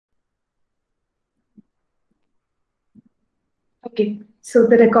Okay, so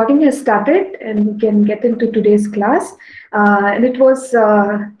the recording has started and we can get into today's class. And it was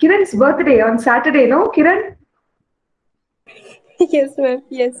Kiran's birthday on Saturday, no, Kiran? Yes, ma'am.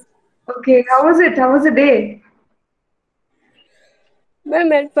 Yes. Okay, how was it? How was the day?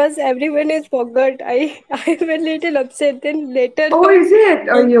 Ma'am, at first everyone is forgot. I'm a little upset. Then later Oh, on, is it?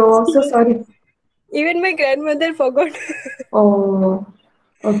 Oh, you're so yes, sorry. even my grandmother forgot. Oh,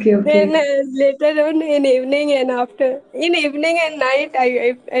 okay, Then okay. later on in evening and after, in evening and night,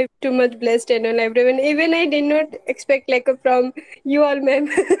 I too much blessed and all everyone. Even I did not expect like from you all, ma'am.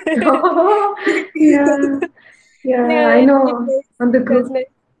 Yeah, yeah, Yeah, I it know. was, On the it was group. nice.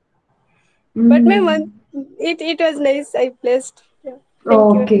 But ma'am, Mm. it was nice. I blessed. Yeah, thank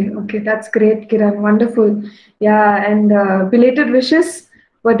Oh, you. okay, okay, that's great, Kiran. Wonderful. Yeah, and belated wishes,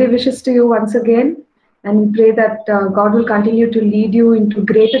 birthday wishes to you once again. And we pray that God will continue to lead you into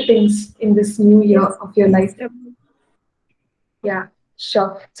greater things in this new year Yes, of your life. yes. Yeah,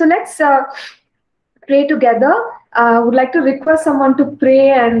 sure. So let's pray together. Would like to request someone to pray,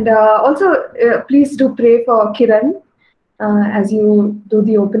 and also please do pray for Kiran as you do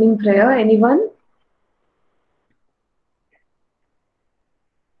the opening prayer. Anyone?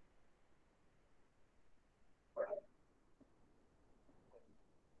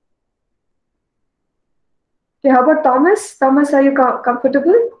 Okay, how about Thomas? Thomas, are you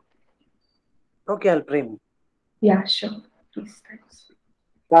comfortable? Okay, I'll pray. Yeah, sure. Please, thanks.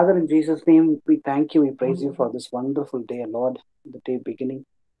 Father, in Jesus' name, we thank you, we praise you for this wonderful day, Lord, the day beginning.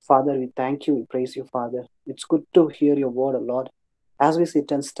 Father, we thank you, we praise you, Father. It's good to hear your word, Lord. As we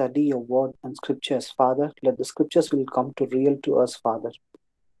sit and study your word and scriptures, Father, let the scriptures will come to real to us, Father.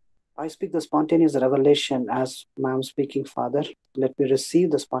 I speak the spontaneous revelation as I'm speaking, Father. Let me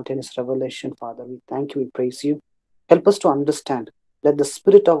receive the spontaneous revelation, Father. We thank you, we praise you. Help us to understand. Let the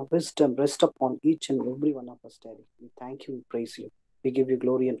spirit of wisdom rest upon each and every one of us, Daddy. We thank you, we praise you. We give you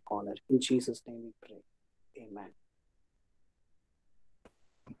glory and honor. In Jesus' name we pray. Amen.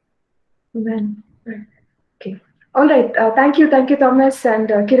 Amen. Okay. All right. Thank you, Thomas and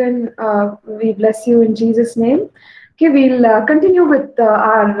Kiran. We bless you in Jesus' name. Okay, we'll continue with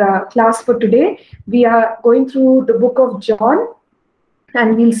our class for today. We are going through the book of John,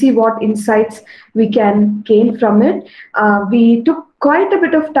 and we'll see what insights we can gain from it. We took quite a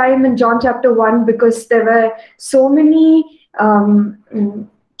bit of time in John chapter 1 because there were so many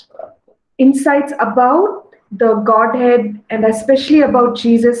insights about the Godhead and especially about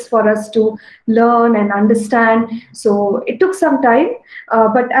Jesus for us to learn and understand. So it took some time,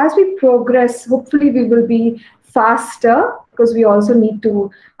 but as we progress, hopefully we will be faster because we also need to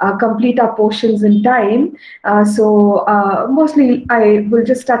complete our portions in time. So mostly I will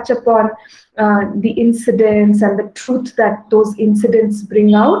just touch upon the incidents and the truth that those incidents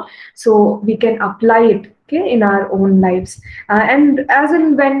bring out so we can apply it, okay, in our own lives. And as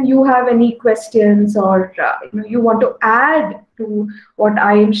in when you have any questions or you want to add to what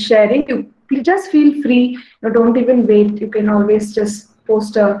I am sharing, you just feel free. Don't even wait. You can always just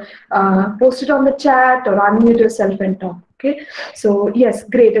post it on the chat or unmute yourself and talk. Okay. So yes,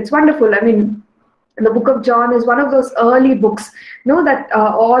 great. It's wonderful. I mean, the book of John is one of those early books, that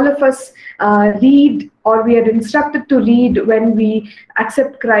all of us read or we are instructed to read when we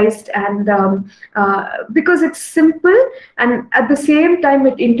accept Christ, and because it's simple and at the same time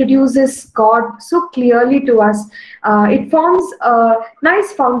it introduces God so clearly to us. It forms a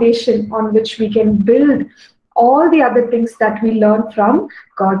nice foundation on which we can build all the other things that we learn from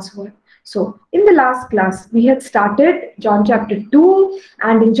God's word. So, in the last class, we had started John chapter 2,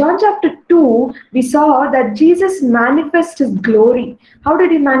 and in John chapter 2, we saw that Jesus manifests his glory. How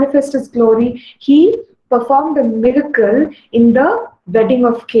did he manifest his glory? He performed a miracle in the wedding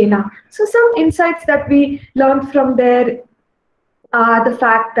of Cana. So, some insights that we learned from there are the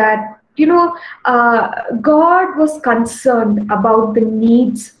fact that, God was concerned about the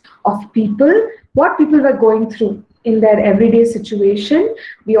needs of people, what people were going through in their everyday situation.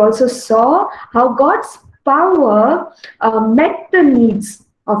 We also saw how God's power met the needs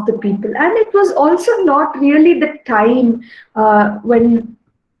of the people, and it was also not really the time when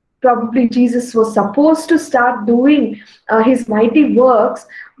probably Jesus was supposed to start doing his mighty works,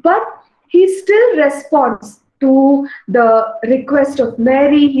 but he still responds to the request of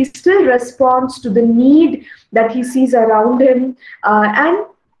Mary. He still responds to the need that he sees around him, and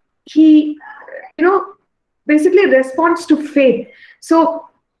he, you know, basically responds to faith. So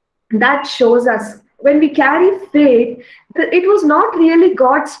that shows us when we carry faith that it was not really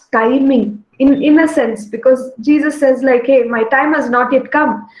God's timing in a sense, because Jesus says like, hey, my time has not yet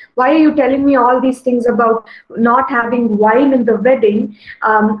come. Why are you telling me all these things about not having wine in the wedding?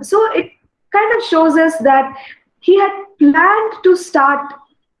 So it kind of shows us that He had planned to start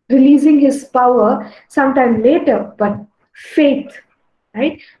releasing his power sometime later, but faith,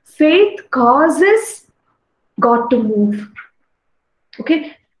 right? Faith causes God to move.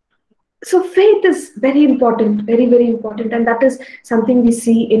 Okay, so faith is very important, very, very important, and that is something we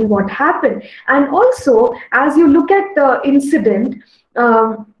see in what happened. And also, as you look at the incident,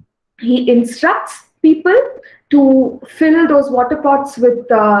 he instructs people to fill those water pots with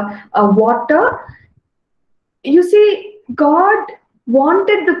water. You see, God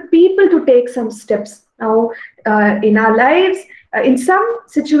wanted the people to take some steps. Now, in our lives, in some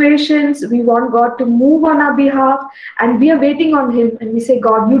situations, we want God to move on our behalf, and we are waiting on Him, and we say,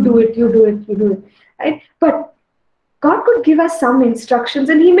 God, you do it, you do it, you do it. Right? But God could give us some instructions,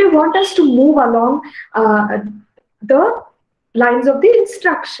 and He may want us to move along the lines of the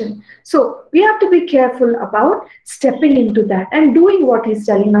instruction. So we have to be careful about stepping into that and doing what He's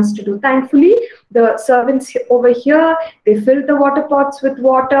telling us to do. Thankfully, the servants over here, they filled the water pots with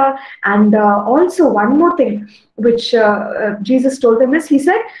water. And also one more thing, which Jesus told them is, He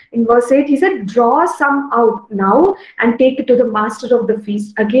said, in verse 8, He said, draw some out now and take it to the master of the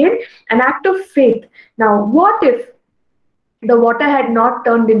feast. Again, an act of faith. Now, what if the water had not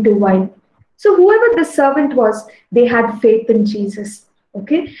turned into wine? So whoever the servant was, they had faith in Jesus.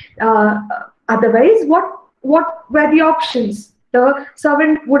 Okay. Otherwise, what were the options? The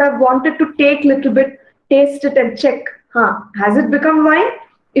servant would have wanted to take a little bit, taste it, and check. Has it become wine?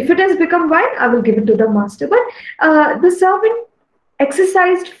 If it has become wine, I will give it to the master. But the servant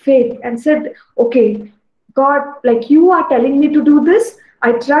exercised faith and said, "Okay, God, like you are telling me to do this,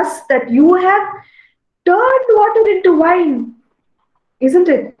 I trust that you have turned water into wine." Isn't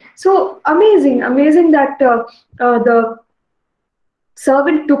it? So amazing that the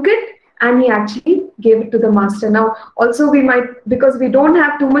servant took it and he actually gave it to the master. Now, also we might, because we don't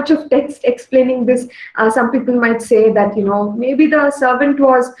have too much of text explaining this, some people might say that, maybe the servant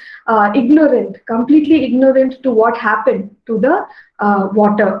was ignorant, completely ignorant to what happened to the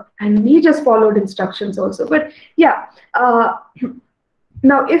water, and he just followed instructions also. But yeah,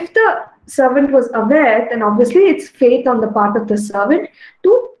 now if the servant was aware, then obviously it's faith on the part of the servant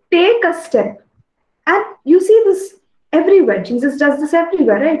to take a step. And you see this everywhere. Jesus does this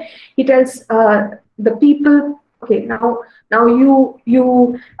everywhere, right? He tells the people, okay, now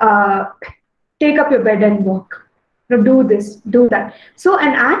you take up your bed and walk. Now do this, do that. So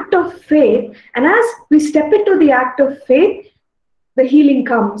an act of faith, and as we step into the act of faith, the healing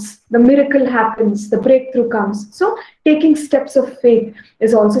comes, the miracle happens, the breakthrough comes. So taking steps of faith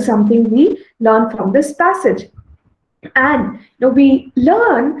is also something we learn from this passage. And we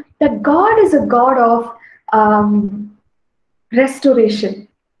learn that God is a God of restoration.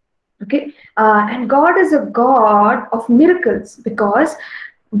 Okay, and God is a God of miracles, because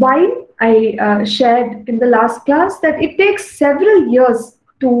wine, I shared in the last class that it takes several years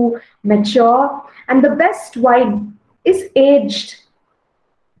to mature, and the best wine is aged.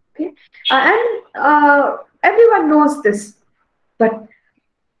 Okay, and everyone knows this, but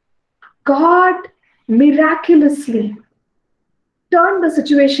God miraculously turned the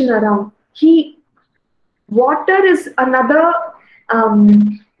situation around. Water is another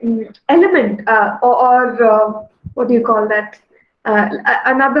element, or what do you call that?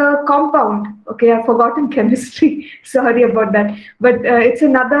 Another compound. Okay, I've forgotten chemistry. Sorry about that. But it's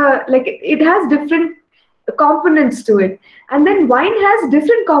another, like it has different components to it, and then wine has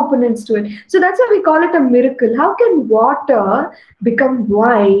different components to it. So that's why we call it a miracle. How can water become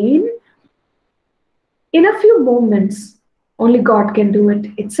wine in a few moments? Only God can do it.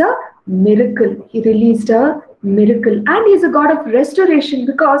 It's a miracle. He released a miracle, and He's a God of restoration,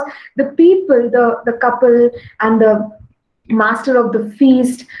 because the people, the couple and the master of the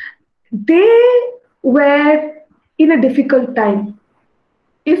feast, they were in a difficult time.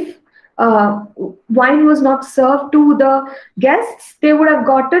 If wine was not served to the guests, they would have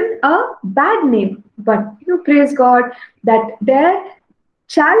gotten a bad name. But praise God that their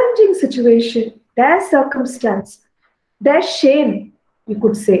challenging situation, their circumstance, their shame, you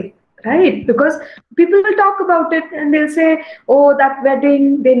could say, right? Because people will talk about it and they'll say, oh, that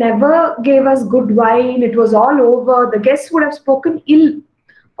wedding, they never gave us good wine. It was all over. The guests would have spoken ill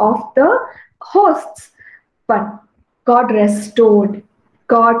of the hosts. But God restored.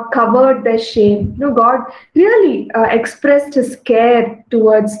 God covered their shame. God really expressed His care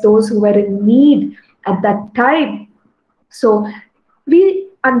towards those who were in need at that time. So we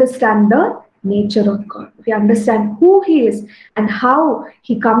understand the nature of God. We understand who He is and how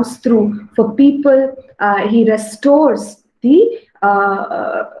He comes through for people. He restores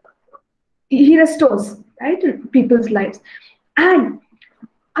right, people's lives. And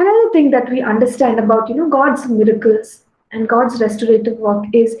another more thing that we understand about, God's miracles and God's restorative work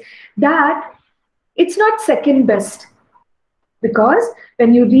is that it's not second best. Because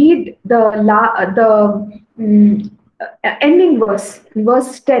when you read ending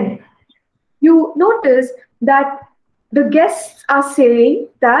verse 10, you notice that the guests are saying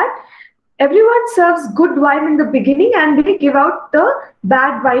that everyone serves good wine in the beginning and they give out the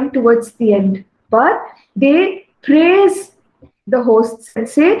bad wine towards the end. But they praise the hosts and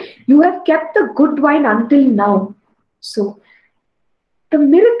say, you have kept the good wine until now. So the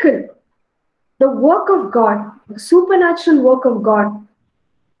miracle, the work of God, the supernatural work of God,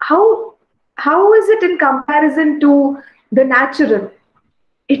 how is it in comparison to the natural?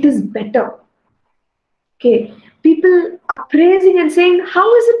 It is better. Okay, people are praising and saying,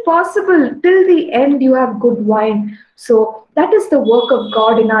 how is it possible till the end you have good wine? So that is the work of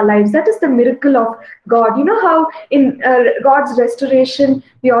God in our lives. That is the miracle of God. You know how in God's restoration,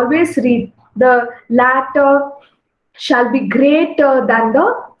 we always read, the latter shall be greater than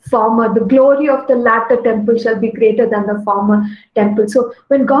the former. The glory of the latter temple shall be greater than the former temple. So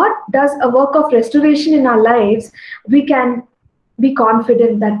when God does a work of restoration in our lives, we can be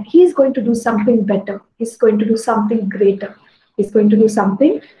confident that He's going to do something better. He's going to do something greater. He's going to do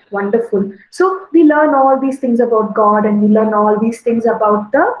something wonderful. So we learn all these things about God, and we learn all these things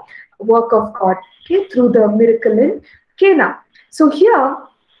about the work of God, okay, through the miracle in Cana. So here,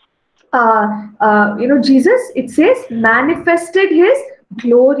 Jesus, it says, manifested His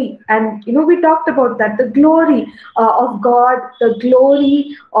glory. And, we talked about that, the glory of God, the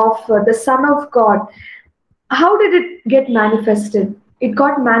glory of the Son of God. How did it get manifested? It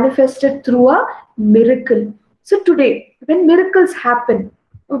got manifested through a miracle. So today, when miracles happen,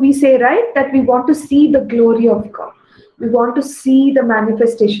 we say, right, that we want to see the glory of God. We want to see the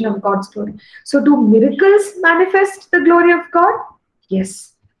manifestation of God's glory. So do miracles manifest the glory of God?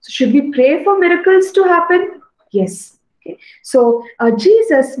 Yes. So should we pray for miracles to happen? Yes. Okay. So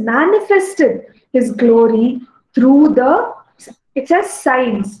Jesus manifested His glory through it says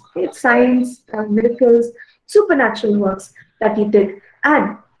signs. It's signs, miracles, supernatural works that He did.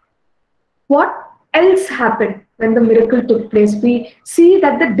 And what else happened when the miracle took place? We see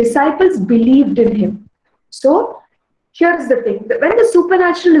that the disciples believed in Him. So here's the thing. When the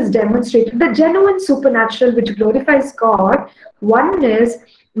supernatural is demonstrated, the genuine supernatural which glorifies God, one is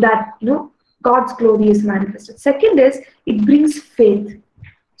that God's glory is manifested. Second is it brings faith.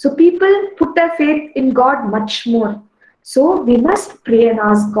 So people put their faith in God much more. So we must pray and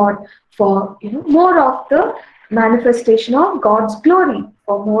ask God for more of the manifestation of God's glory,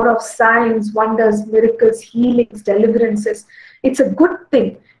 for more of signs, wonders, miracles, healings, deliverances. It's a good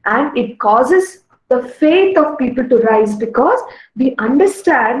thing, and it causes the faith of people to rise because we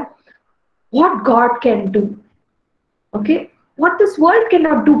understand what God can do. Okay, what this world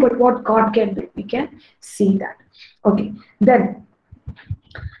cannot do, but what God can do, we can see that. Okay, then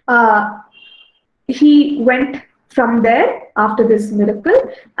He went from there after this miracle,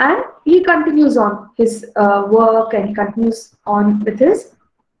 and He continues on His work, and He continues on with His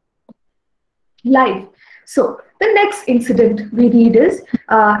life. So the next incident we read is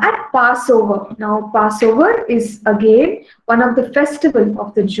at Passover. Now Passover is again one of the festivals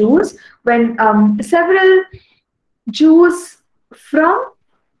of the Jews, when several Jews from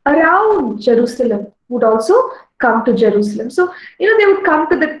around Jerusalem would also come to Jerusalem. So they would come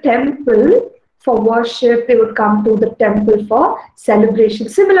to the temple for worship. They would come to the temple for celebration,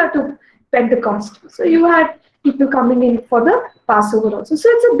 similar to Pentecost. So you had people coming in for the Passover also. So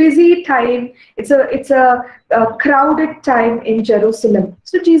it's a busy time. It's a crowded time in Jerusalem.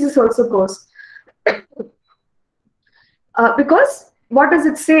 So Jesus also goes because what does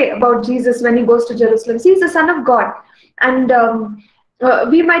it say about Jesus when He goes to Jerusalem? He's the Son of God, and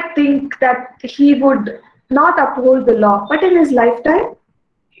we might think that He would not uphold the law, but in His lifetime,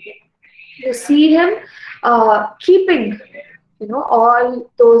 you see Him keeping, all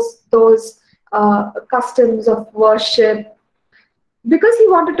those customs of worship, because He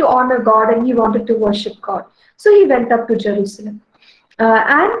wanted to honor God and He wanted to worship God. So He went up to Jerusalem,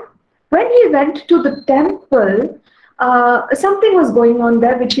 and when He went to the temple, something was going on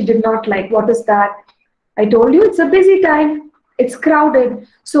there which He did not like. What is that? I told you, it's a busy time. It's crowded.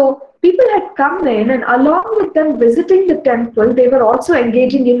 So people had come in, and along with them visiting the temple, they were also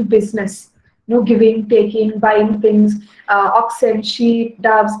engaging in business. Giving, taking, buying things, oxen, sheep,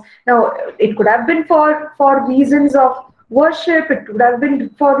 doves. Now, it could have been for reasons of worship. It could have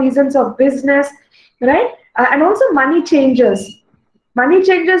been for reasons of business, right? And also money changers. Money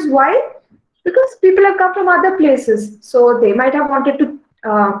changers, why? Because people have come from other places. So they might have wanted to,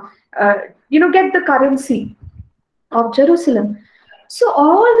 get the currency of Jerusalem. So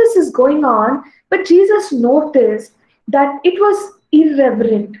all this is going on, but Jesus noticed that it was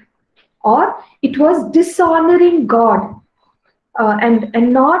irreverent, or it was dishonoring God,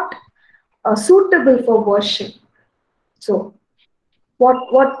 and not suitable for worship. So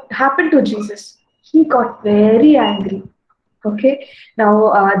what happened to Jesus? He got very angry. Okay,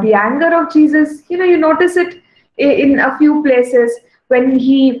 now the anger of Jesus, you notice it in a few places when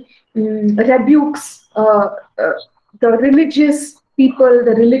he rebukes the religious people,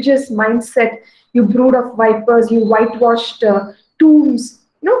 the religious mindset. You brood of vipers, you whitewashed tombs,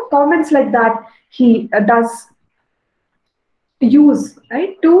 comments like that. He does use,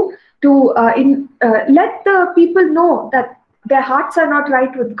 right, to let the people know that their hearts are not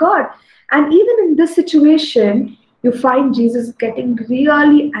right with God. And even in this situation, you find Jesus getting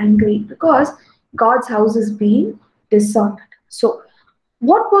really angry because God's house is being dishonored. So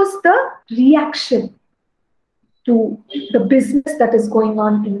what was the reaction to the business that is going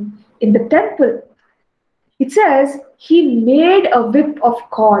on in the temple? It says he made a whip of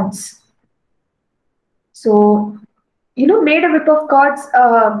cords. So made a whip of cords,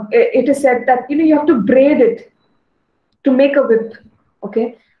 it is said that, you have to braid it to make a whip.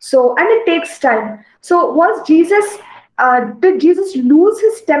 Okay. So, and it takes time. So did Jesus lose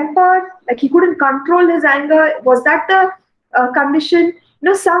his temper? Like he couldn't control his anger? Was that the condition?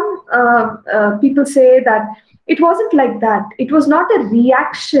 Some people say that it wasn't like that. It was not a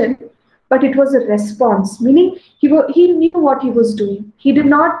reaction, but it was a response, meaning he knew what he was doing. He did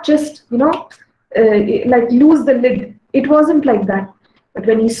not just, like lose the lid. It wasn't like that. But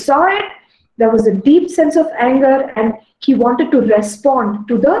when he saw it, there was a deep sense of anger, and he wanted to respond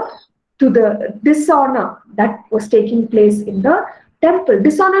to the dishonor that was taking place in the temple.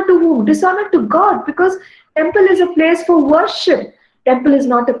 Dishonor to whom? Dishonor to God, because temple is a place for worship. Temple is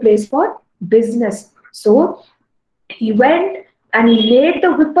not a place for business. So he went and he made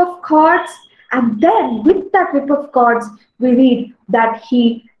the whip of cords, and then with that whip of cords, we read that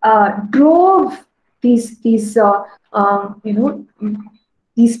he drove these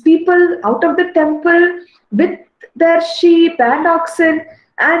these people out of the temple with their sheep and oxen,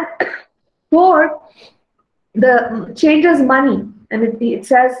 and poured the changers' money, and it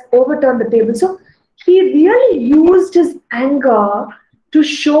says overturn the table. So he really used his anger to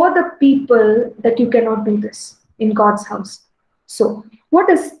show the people that you cannot do this in God's house. So what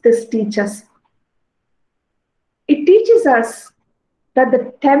does this teach us? It teaches us that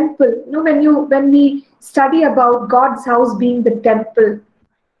the temple, when we study about God's house being the temple,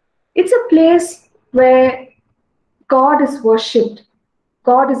 it's a place where God is worshipped,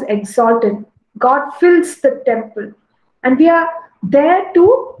 God is exalted, God fills the temple, and we are there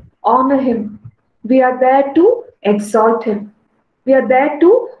to honor him. We are there to exalt him. We are there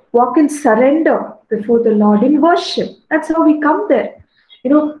to walk in surrender before the Lord in worship. That's how we come there.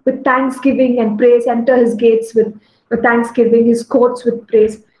 With thanksgiving and praise, enter his gates with thanksgiving, his courts with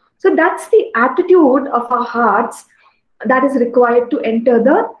praise. So that's the attitude of our hearts that is required to enter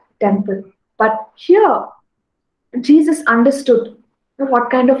the temple. But here, Jesus understood what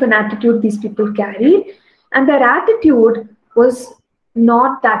kind of an attitude these people carried, and their attitude was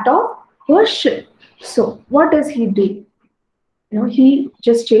not that of worship. So what does he do? He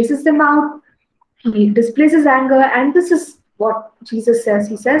just chases them out. He displays his anger, and this is what Jesus says.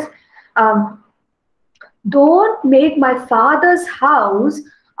 He says, don't make my Father's house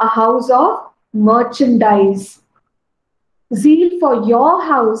a house of merchandise. Zeal for your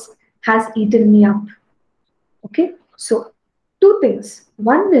house has eaten me up. Okay, so two things.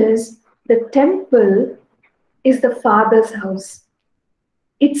 One is the temple is the Father's house.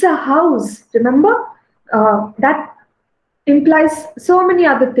 It's a house, remember? That implies so many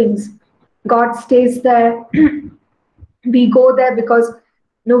other things. God stays there. We go there because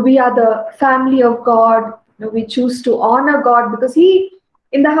we are the family of God. We choose to honor God because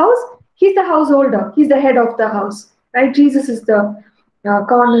in the house, he's the householder. He's the head of the house, right? Jesus is the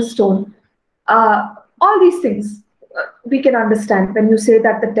cornerstone. All these things we can understand when you say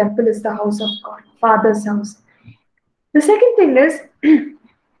that the temple is the house of God, Father's house. The second thing is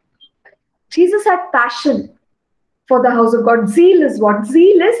Jesus had passion for the house of God. Zeal is what?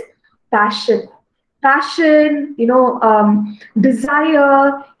 Zeal is passion. Passion,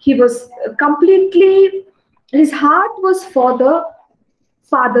 desire. He was completely, his heart was for the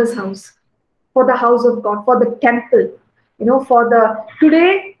Father's house, for the house of God, for the temple.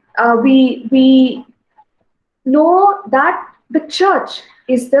 Today we know that the church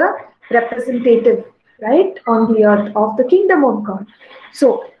is the representative, right, on the earth of the kingdom of God.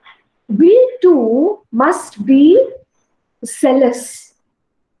 So we too must be zealous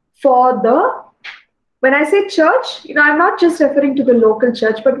for the When I say church, I'm not just referring to the local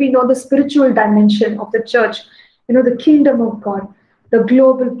church, but we know the spiritual dimension of the church, the kingdom of God, the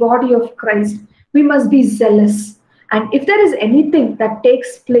global body of Christ. We must be zealous. And if there is anything that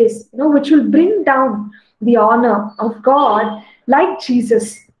takes place, which will bring down the honor of God, like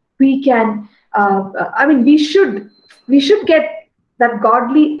Jesus, we can, we should get that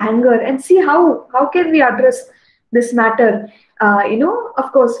godly anger and see how can we address this matter,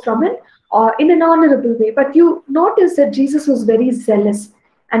 of course, from an or in an honorable way. But you notice that Jesus was very zealous.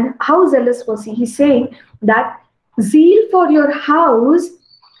 And how zealous was he? He's saying that zeal for your house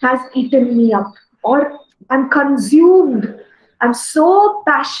has eaten me up, or I'm consumed. I'm so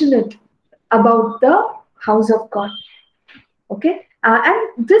passionate about the house of God. Okay? And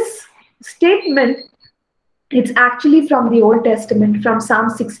this statement, it's actually from the Old Testament, from Psalm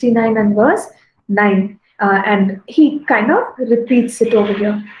 69 and verse 9. And he kind of repeats it over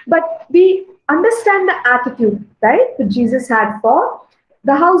here. But we understand the attitude, right, that Jesus had for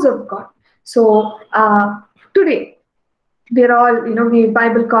the house of God. So today, we're all, we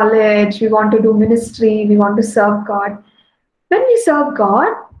Bible college, we want to do ministry, we want to serve God. When we serve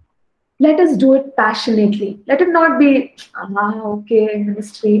God, let us do it passionately. Let it not be, okay,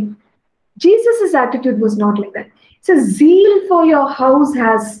 ministry. Jesus' attitude was not like that. It says, zeal for your house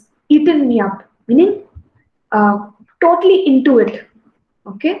has eaten me up, meaning totally into it.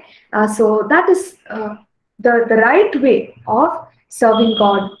 Okay, so that is the right way of serving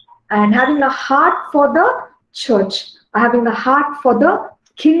God and having a heart for the church, having a heart for the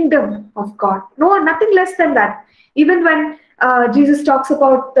kingdom of God. No, nothing less than that. Even when Jesus talks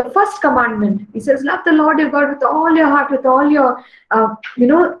about the first commandment, he says, "Love the Lord your God with all your heart, with all your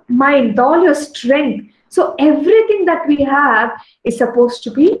mind, with all your strength." So everything that we have is supposed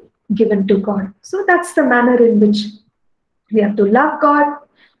to be given to God. So that's the manner in which we have to love God.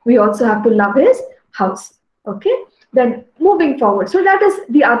 We also have to love his house. Okay. Then moving forward. So that is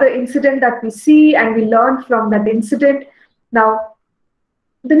the other incident that we see and we learn from that incident. Now,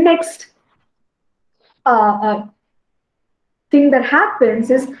 the next uh, uh, thing that happens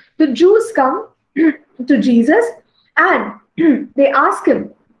is the Jews come to Jesus and they ask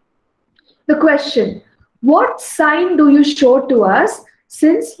him the question, what sign do you show to us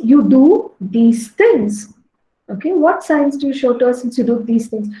since you do these things? Okay, what signs do you show to us since you do these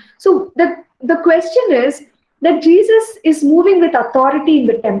things? So the question is that Jesus is moving with authority in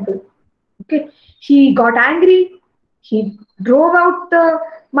the temple. Okay, he got angry, he drove out the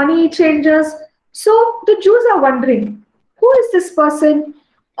money changers. So the Jews are wondering, who is this person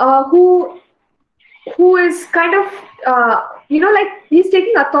who is kind of like he's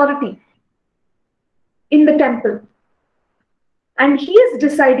taking authority in the temple, and he is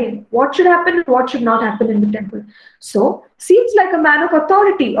deciding what should happen and what should not happen in the temple. So seems like a man of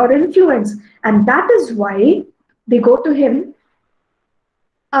authority or influence, and that is why they go to him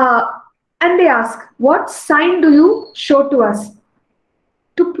uh, and they ask, what sign do you show to us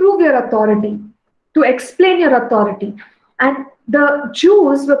to prove your authority, to explain your authority? And the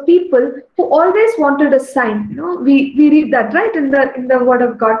Jews were people who always wanted a sign. We read that right in the Word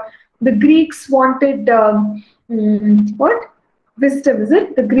of God. The Greeks wanted what? Wisdom, is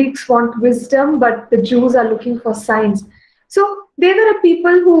it? The Greeks want wisdom, but the Jews are looking for signs. So they were a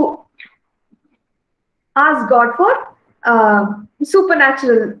people who asked God for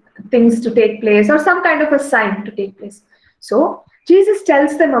supernatural things to take place or some kind of a sign to take place. So Jesus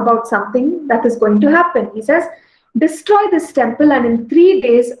tells them about something that is going to happen. He says, destroy this temple and in 3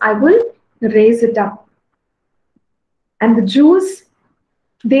 days I will raise it up. And the Jews,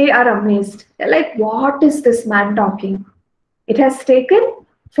 they are amazed. They're like, what is this man talking? It has taken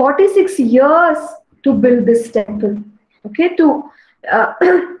 46 years to build this temple, okay, to uh,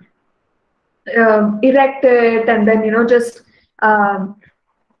 erect it and then, just um,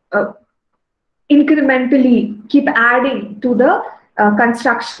 uh, incrementally keep adding to the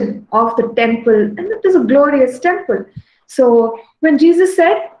construction of the temple. And it is a glorious temple. So when Jesus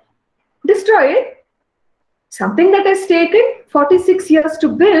said, destroy it, something that has taken 46 years to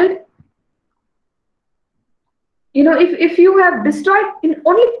build, if you have destroyed in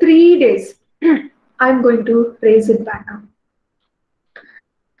only 3 days, I'm going to raise it back up.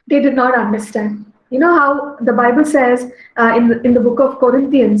 They did not understand. You know how the Bible says in the book of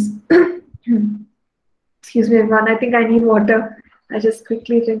Corinthians, excuse me, everyone, I think I need water. I just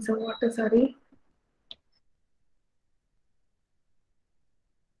quickly drink some water, sorry.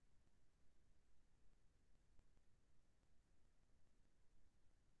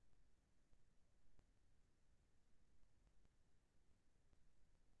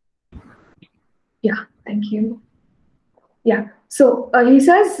 Yeah, thank you. Yeah, so he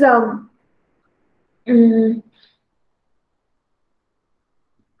says, Mm,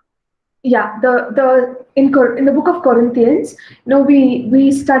 yeah, in the book of Corinthians,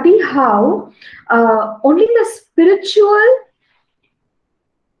 we study how only the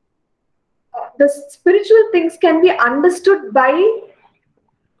spiritual things can be understood by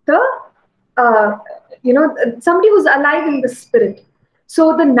the uh, somebody who's alive in the spirit.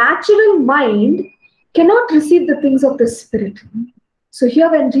 So the natural mind cannot receive the things of the spirit. So here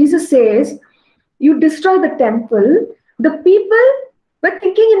when Jesus says you destroy the temple, the people were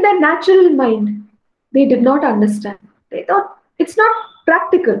thinking in their natural mind. They did not understand. They thought it's not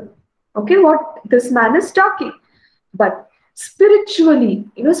practical. Okay, what this man is talking. But spiritually,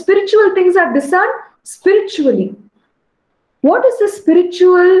 spiritual things are discerned spiritually. What is the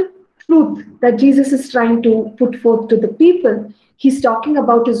spiritual truth that Jesus is trying to put forth to the people? He's talking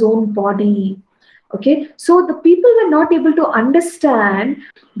about his own body. Okay, so the people were not able to understand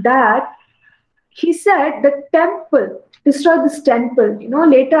that he said the temple, destroy this temple.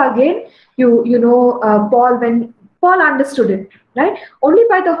 Later again, Paul, when Paul understood it, right? Only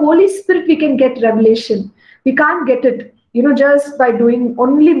by the Holy Spirit we can get revelation. We can't get it, just by doing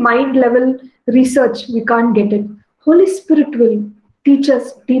only mind level research. We can't get it. Holy Spirit will teach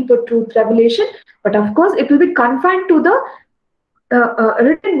us deeper truth, revelation, but of course, it will be confined to the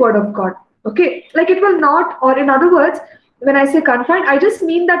written word of God. Okay, like it will not, or in other words, when I say confined, I just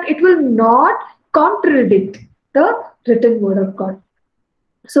mean that it will not contradict the written word of God.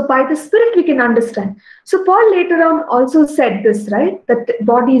 So by the Spirit we can understand. So Paul later on also said this, right? That the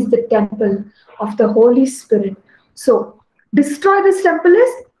body is the temple of the Holy Spirit. So destroy this temple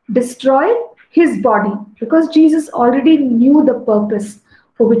is destroy his body, because Jesus already knew the purpose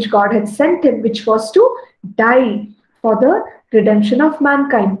for which God had sent him, which was to die for the redemption of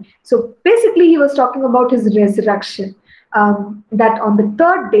mankind. So basically he was talking about his resurrection, that on the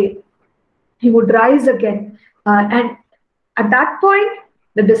third day he would rise again. And at that point,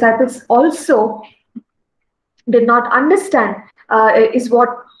 the disciples also did not understand, is what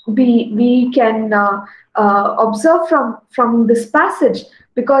we can observe from this passage,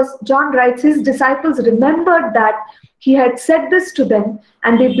 because John writes his disciples remembered that he had said this to them,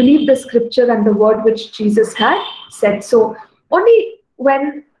 and they believed the scripture and the word which Jesus had said. So only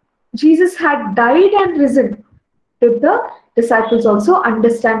when Jesus had died and risen did the disciples also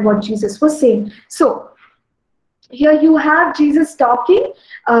understand what Jesus was saying. So here you have Jesus talking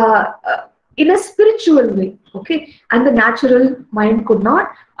in a spiritual way, okay, and the natural mind could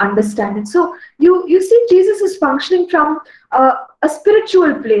not understand it. So you see Jesus is functioning from a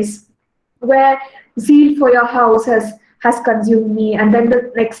spiritual place, where zeal for your house has consumed me, and then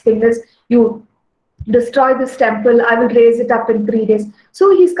the next thing is you destroy this temple, I will raise it up in 3 days.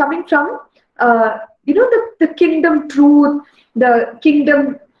 So he's coming from the kingdom truth, the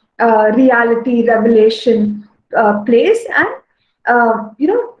kingdom reality, revelation place, and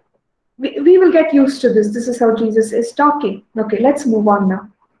we will get used to this. This is how Jesus is talking. Okay, let's move on now.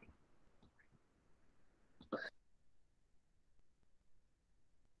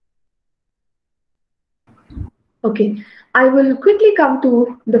 Okay, I will quickly come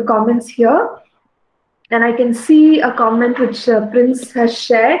to the comments here, and I can see a comment which Prince has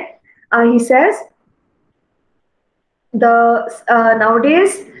shared. He says,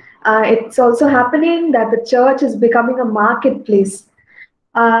 nowadays it's also happening that the church is becoming a marketplace.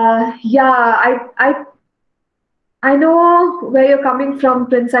 Yeah, I know where you're coming from,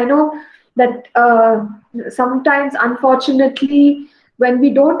 Prince. I know that sometimes, unfortunately, when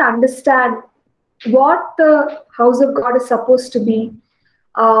we don't understand what the house of God is supposed to be,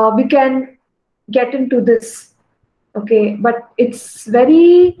 we can get into this. Okay, but it's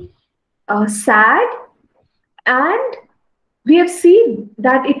very sad, and we have seen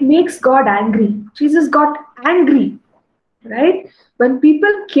that it makes God angry. Jesus got angry, right? When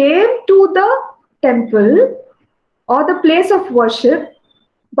people came to the temple or the place of worship,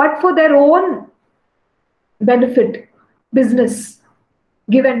 but for their own benefit, business,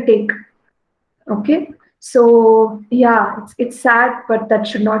 give and take. Okay, so yeah, it's sad, but that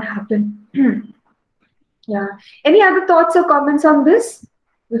should not happen. Yeah. Any other thoughts or comments on this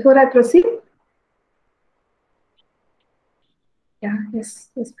before I proceed? Yeah. Yes,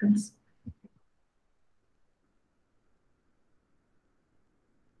 Prince.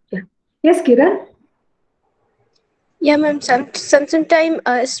 Yeah. Yes, Kiran. Yeah, ma'am. Sometimes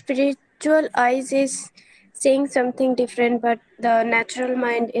spiritual eyes is seeing something different, but the natural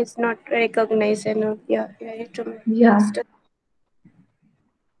mind is not recognized enough. Yeah, very true, ma'am. Yeah.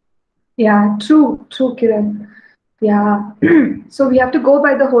 Yeah, true, Kiran. Yeah. So we have to go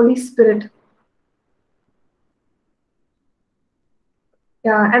by the Holy Spirit.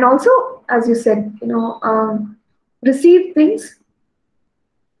 Yeah, and also as you said, receive things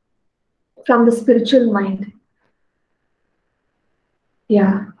from the spiritual mind.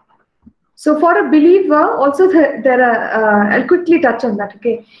 Yeah. So for a believer, also there are. I'll quickly touch on that.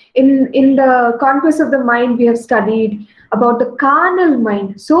 Okay. In the conquest of the mind, we have studied about the carnal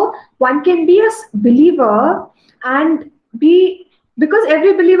mind. So one can be a believer and be, because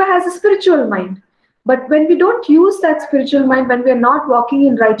every believer has a spiritual mind. But when we don't use that spiritual mind, when we are not walking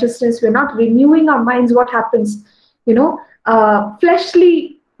in righteousness, we're not renewing our minds. What happens?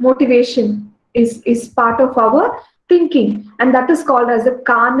 Fleshly motivation is part of our thinking, and that is called as a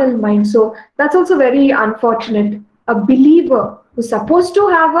carnal mind. So that's also very unfortunate. A believer who's supposed to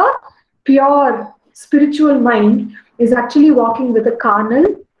have a pure spiritual mind is actually walking with a carnal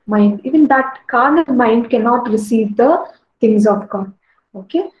mind. Even that carnal mind cannot receive the things of God.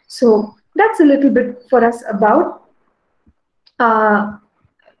 Okay, so that's a little bit for us about the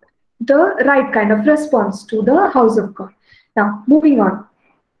right kind of response to the house of God. Now, moving on.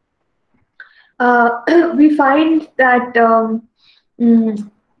 We find that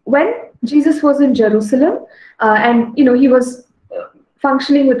when Jesus was in Jerusalem, and he was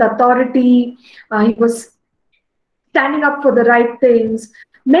functioning with authority, he was standing up for the right things.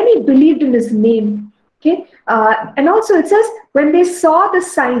 Many believed in his name. Okay, and also it says when they saw the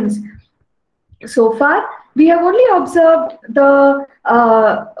signs. So far, we have only observed the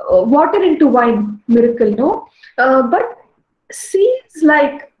water into wine miracle, no, but seems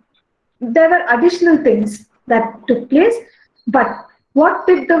like there were additional things that took place. But what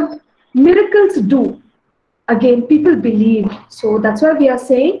did the miracles do? Again, people believed. So that's why we are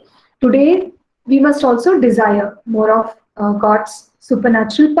saying today we must also desire more of God's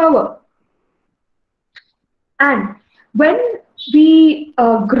supernatural power. And when we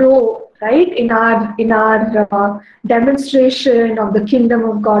grow, right, in our demonstration of the kingdom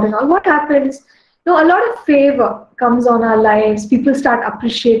of God and all, what happens? A lot of favor comes on our lives. People start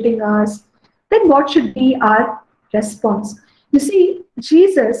appreciating us. Then what should be our response? You see,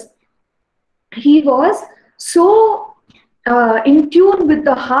 Jesus, he was so in tune with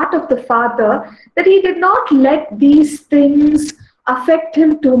the heart of the Father that he did not let these things affect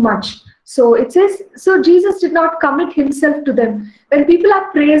him too much. So it says, so Jesus did not commit himself to them. When people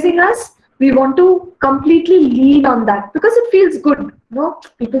are praising us, we want to completely lean on that because it feels good.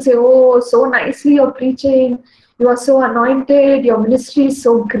 People say, oh, so nicely you're preaching. You are so anointed. Your ministry is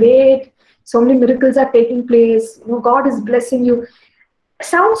so great. So many miracles are taking place. God is blessing you.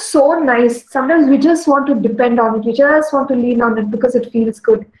 Sounds so nice. Sometimes we just want to depend on it. We just want to lean on it because it feels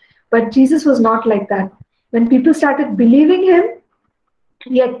good. But Jesus was not like that. When people started believing him,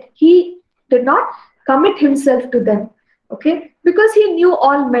 yet he did not commit himself to them. Okay? Because he knew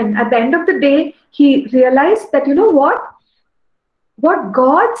all men. At the end of the day, he realized that, what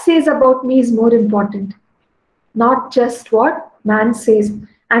God says about me is more important, not just what man says.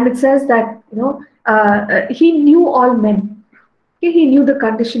 And it says that, he knew all men. Okay? He knew the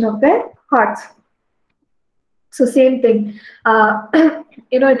condition of their hearts. So same thing.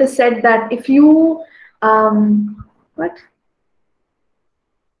 It is said that if you,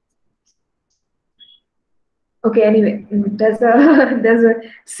 Okay, anyway, there's a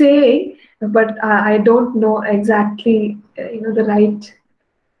saying, but I don't know exactly, the right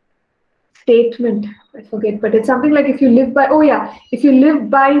statement. I forget, but it's something like if you live by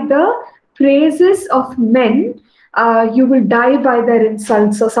the praises of men, you will die by their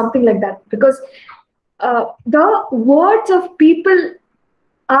insults or something like that. Because the words of people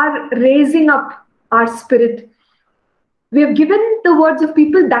are raising up our spirit. We have given the words of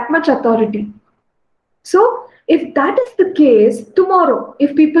people that much authority. So if that is the case, tomorrow,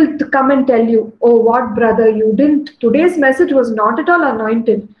 if people come and tell you, oh, what brother, today's message was not at all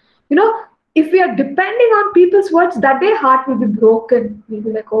anointed. If we are depending on people's words, that day heart will be broken. We'll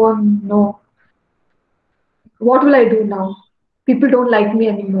be like, oh no, what will I do now? People don't like me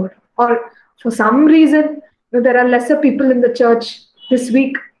anymore. Or for some reason, there are lesser people in the church this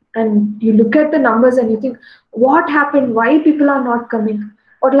week, and you look at the numbers and you think, what happened? Why people are not coming?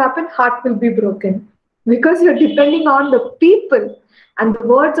 What will happen? Heart will be broken. Because you're depending on the people and the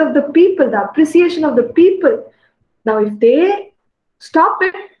words of the people, the appreciation of the people. Now, if they stop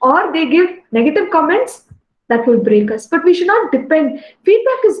it or they give negative comments, that will break us. But we should not depend.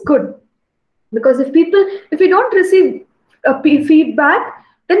 Feedback is good. Because if we don't receive feedback,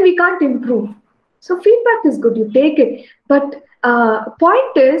 then we can't improve. So feedback is good. You take it. But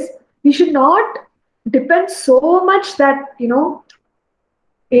point is, we should not depend so much that,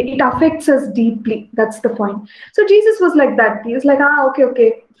 it affects us deeply. That's the point. So Jesus was like that. He was like,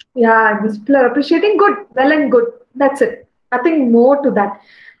 okay. Yeah, these people are appreciating, good, well and good. That's it. Nothing more to that.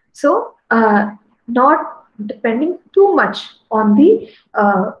 So not depending too much on the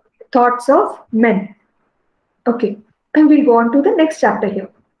thoughts of men. Okay, and we'll go on to the next chapter here.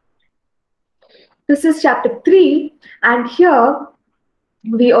 This is chapter 3, and here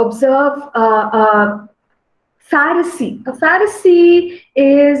we observe a Pharisee. A Pharisee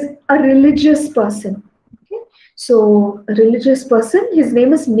is a religious person. Okay? So, a religious person, his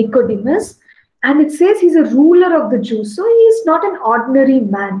name is Nicodemus, and it says he's a ruler of the Jews. So, he is not an ordinary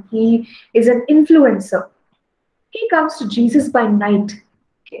man, he is an influencer. He comes to Jesus by night.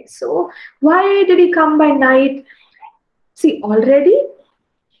 Okay, so why did he come by night? See, already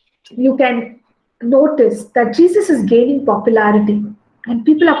you can notice that Jesus is gaining popularity and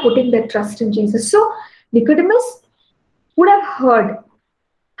people are putting their trust in Jesus. So Nicodemus would have heard,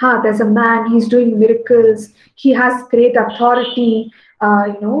 there's a man, he's doing miracles, he has great authority,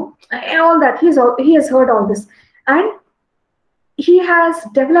 and all that. He has heard all this. And he has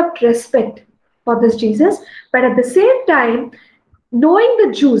developed respect for this Jesus. But at the same time, knowing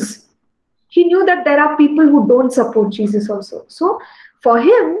the Jews, he knew that there are people who don't support Jesus also. So for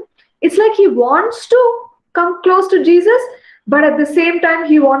him, it's like he wants to come close to Jesus, but at the same time,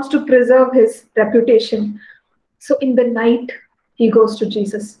 he wants to preserve his reputation. So in the night, he goes to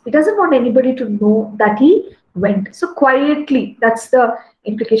Jesus. He doesn't want anybody to know that he went. So quietly, that's the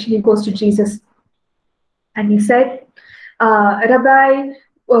implication, he goes to Jesus. And he said, Rabbi,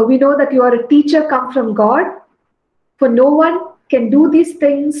 we know that you are a teacher come from God, for no one can do these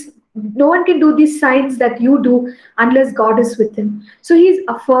things. No one can do these signs that you do unless God is with him. So he's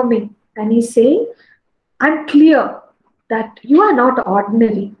affirming and he's saying, I'm clear that you are not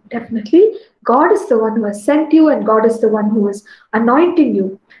ordinary. Definitely, God is the one who has sent you and God is the one who is anointing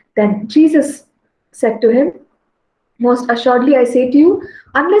you. Then Jesus said to him, most assuredly I say to you,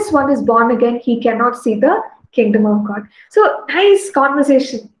 unless one is born again, he cannot see the kingdom of God. So nice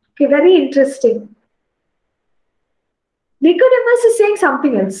conversation. Okay, very interesting. Nicodemus is saying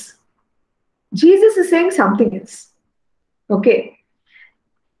something else. Jesus is saying something else. Okay.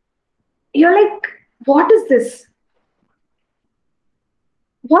 You're like, what is this?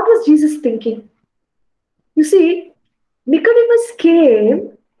 What was Jesus thinking? You see, Nicodemus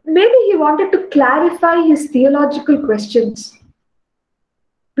came, maybe he wanted to clarify his theological questions.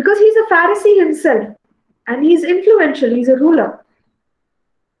 Because he's a Pharisee himself and he's influential, he's a ruler.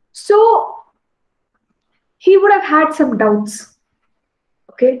 So he would have had some doubts.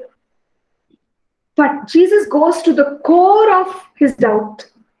 Okay. But Jesus goes to the core of his doubt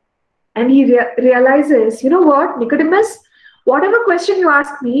and he realizes, you know what, Nicodemus, whatever question you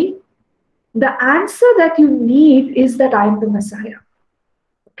ask me, the answer that you need is that I am the Messiah.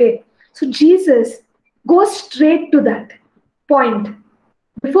 Okay, so Jesus goes straight to that point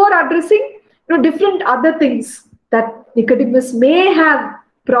before addressing different other things that Nicodemus may have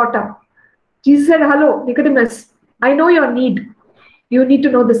brought up. Jesus said, hello, Nicodemus, I know your need. You need to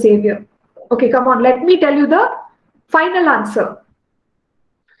know the Savior. Okay, come on, let me tell you the final answer.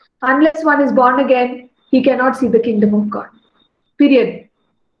 Unless one is born again, he cannot see the kingdom of God. Period.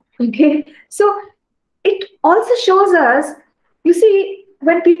 Okay, so it also shows us, you see,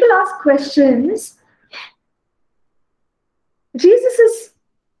 when people ask questions, Jesus is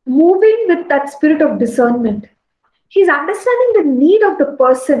moving with that spirit of discernment. He's understanding the need of the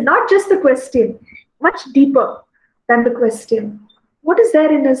person, not just the question, much deeper than the question. What is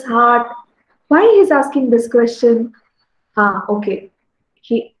there in his heart? Why he's asking this question? Okay.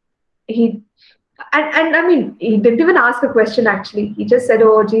 And I mean, he didn't even ask a question actually. He just said,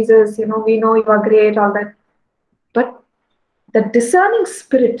 oh, Jesus, we know you are great, all that. But the discerning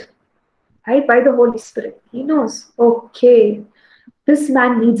spirit, right, by the Holy Spirit, he knows, okay, this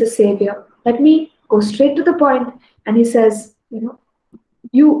man needs a Savior. Let me go straight to the point. And he says,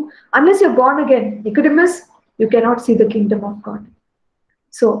 you, unless you're born again, Nicodemus, you cannot see the kingdom of God.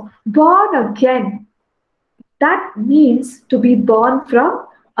 So, born again, that means to be born from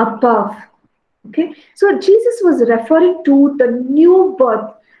above. Okay, so Jesus was referring to the new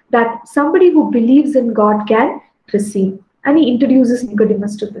birth that somebody who believes in God can receive. And he introduces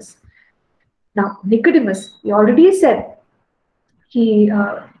Nicodemus to this. Now, Nicodemus, he already said, he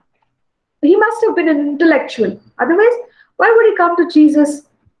must have been an intellectual. Otherwise, why would he come to Jesus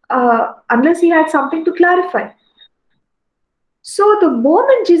unless he had something to clarify? So the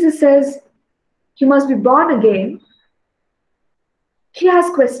moment Jesus says, you must be born again, he has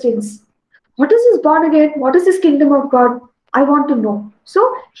questions. What is this born again? What is this kingdom of God? I want to know.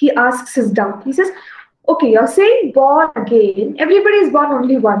 So he asks his doubt. He says, okay, you're saying born again. Everybody is born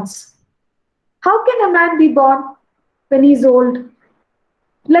only once. How can a man be born when he's old?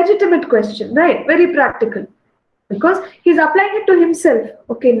 Legitimate question, right? Very practical. because he's applying it to himself.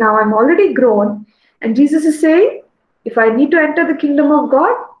 Okay, now I'm already grown, and Jesus is saying, if I need to enter the kingdom of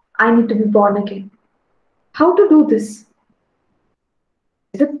God, I need to be born again. How to do this?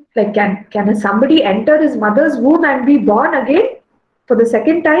 Is it like, can somebody enter his mother's womb and be born again for the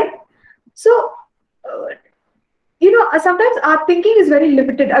second time? So, sometimes our thinking is very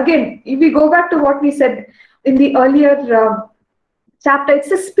limited. Again, if we go back to what we said in the earlier chapter, it's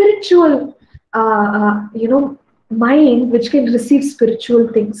a spiritual, mind which can receive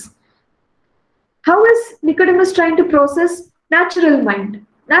spiritual things. How is Nicodemus trying to process natural mind?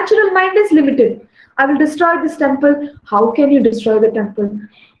 Natural mind is limited. I will destroy this temple. How can you destroy the temple?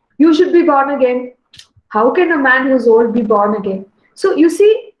 You should be born again. How can a man who's old be born again? So you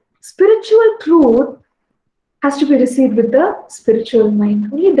see, spiritual truth has to be received with the spiritual mind.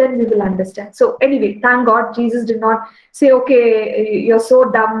 Only then we will understand. So anyway, thank God Jesus did not say, okay, you're so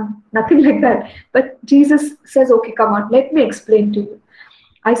dumb, nothing like that. But Jesus says, okay, come on, let me explain to you.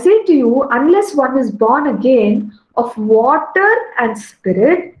 I say to you, unless one is born again of water and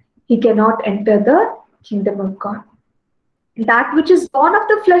spirit, he cannot enter the kingdom of God. That which is born of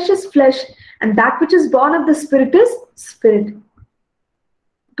the flesh is flesh, and that which is born of the spirit is spirit.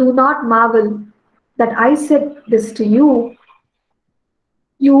 Do not marvel that I said this to you.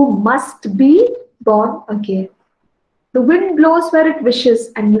 You must be born again. The wind blows where it wishes,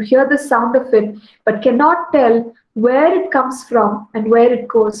 and you hear the sound of it, but cannot tell where it comes from and where it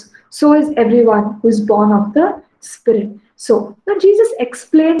goes. So is everyone who is born of the Spirit. So now Jesus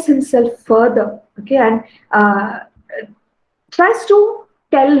explains himself further, okay, and tries to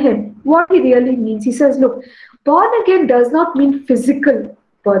tell him what he really means. He says, look, born again does not mean physical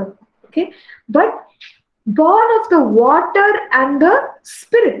birth, okay, but born of the water and the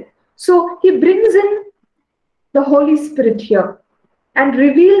Spirit. So he brings in the Holy Spirit here and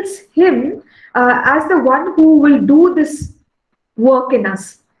reveals him as the one who will do this work in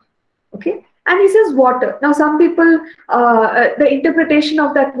us. Okay, and he says water. Now some people, the interpretation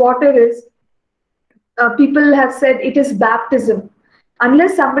of that water is, people have said it is baptism.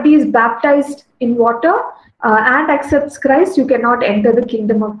 Unless somebody is baptized in water and accepts Christ, you cannot enter the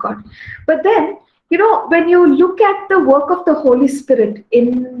kingdom of God. But then, when you look at the work of the Holy Spirit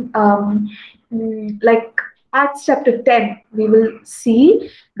in like Acts chapter 10, we will see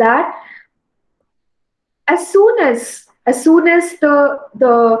that as soon as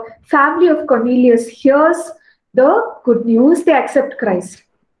the family of Cornelius hears the good news, they accept Christ.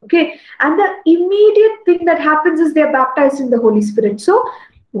 Okay, and the immediate thing that happens is they are baptized in the Holy Spirit. So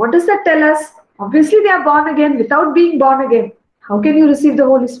what does that tell us? Obviously they are born again. Without being born again, how can you receive the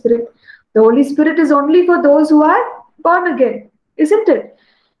Holy Spirit? The Holy Spirit is only for those who are born again, isn't it?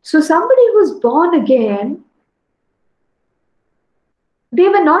 So somebody who's born again, they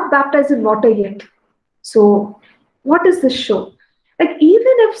were not baptized in water yet. So what does this show? Like,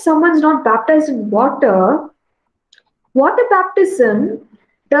 even if someone's not baptized in water baptism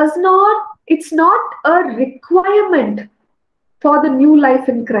it's not a requirement for the new life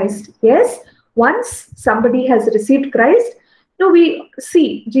in Christ. Yes, once somebody has received Christ, we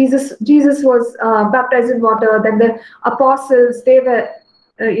see Jesus was baptized in water. Then the apostles, they were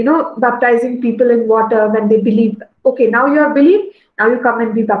baptizing people in water when they believed. Okay, now you have believed, now you come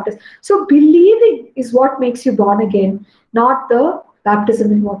and be baptized. So believing is what makes you born again, not the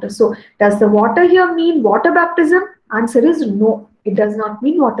baptism in water. So does the water here mean water baptism? Answer is no, it does not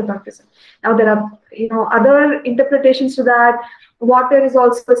mean water baptism. Now there are other interpretations to that. Water is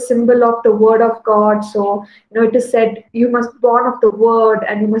also a symbol of the word of God. So it is said you must be born of the word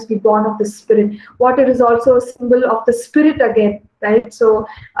and you must be born of the Spirit. Water is also a symbol of the Spirit again, right? So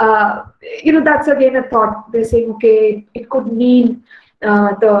that's again a thought. They're saying, okay, it could mean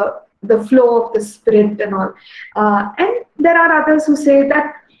the flow of the Spirit and all. And there are others who say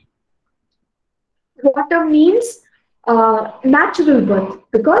that water means natural birth,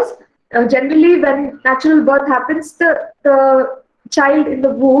 because generally when natural birth happens, the child in the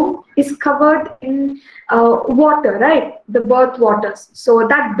womb is covered in water, right? The birth waters. So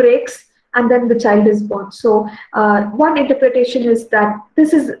that breaks and then the child is born. So one interpretation is that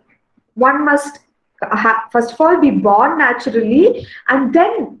one must first of all be born naturally, and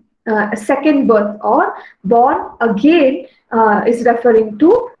then a second birth or born again is referring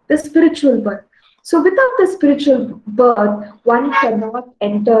to the spiritual birth. So without the spiritual birth, one cannot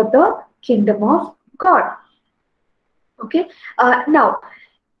enter the kingdom of God. Okay. Now,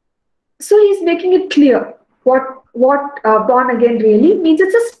 so he's making it clear what born again really means.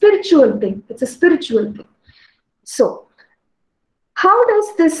 It's a spiritual thing. It's a spiritual thing. So how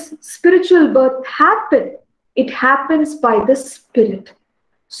does this spiritual birth happen? It happens by the Spirit.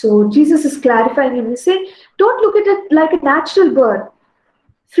 So Jesus is clarifying and he's saying, don't look at it like a natural birth.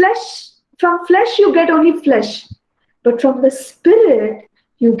 From flesh you get only flesh, but from the spirit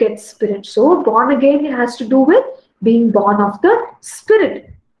you get spirit. So born again has to do with being born of the spirit.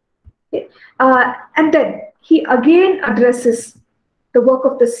 Okay? And then he again addresses the work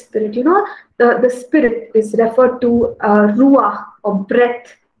of the spirit. The spirit is referred to ruach or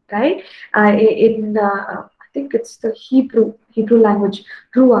breath, right? I think it's the Hebrew language,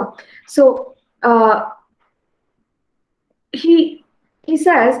 ruach. So he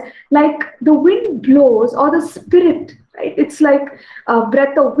says, like the wind blows or the spirit, right? It's like a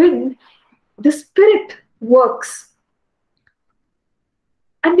breath of wind. The spirit works.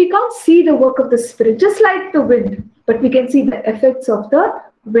 And we can't see the work of the spirit, just like the wind, but we can see the effects of the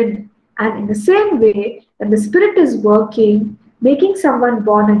wind. And in the same way, when the spirit is working, making someone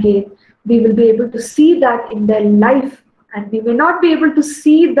born again, we will be able to see that in their life. And we may not be able to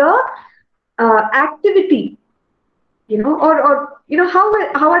see the activity, or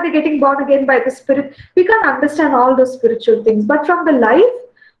how are they getting born again by the spirit? We can't understand all those spiritual things, but from the life,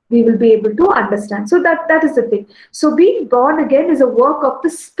 we will be able to understand. So that is the thing. So being born again is a work of the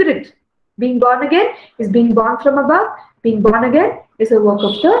spirit. Being born again is being born from above. Being born again is a work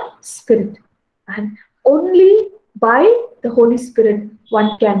of the spirit. And only by the Holy Spirit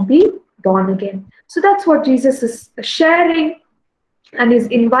one can be born again. So that's what Jesus is sharing and is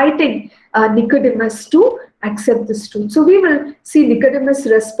inviting Nicodemus to accept this truth. So we will see Nicodemus'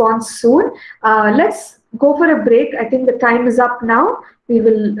 response soon. Let's go for a break. I think the time is up now. We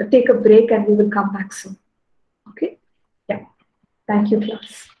will take a break and we will come back soon. Okay? Yeah. Thank you,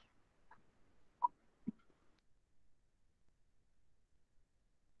 class.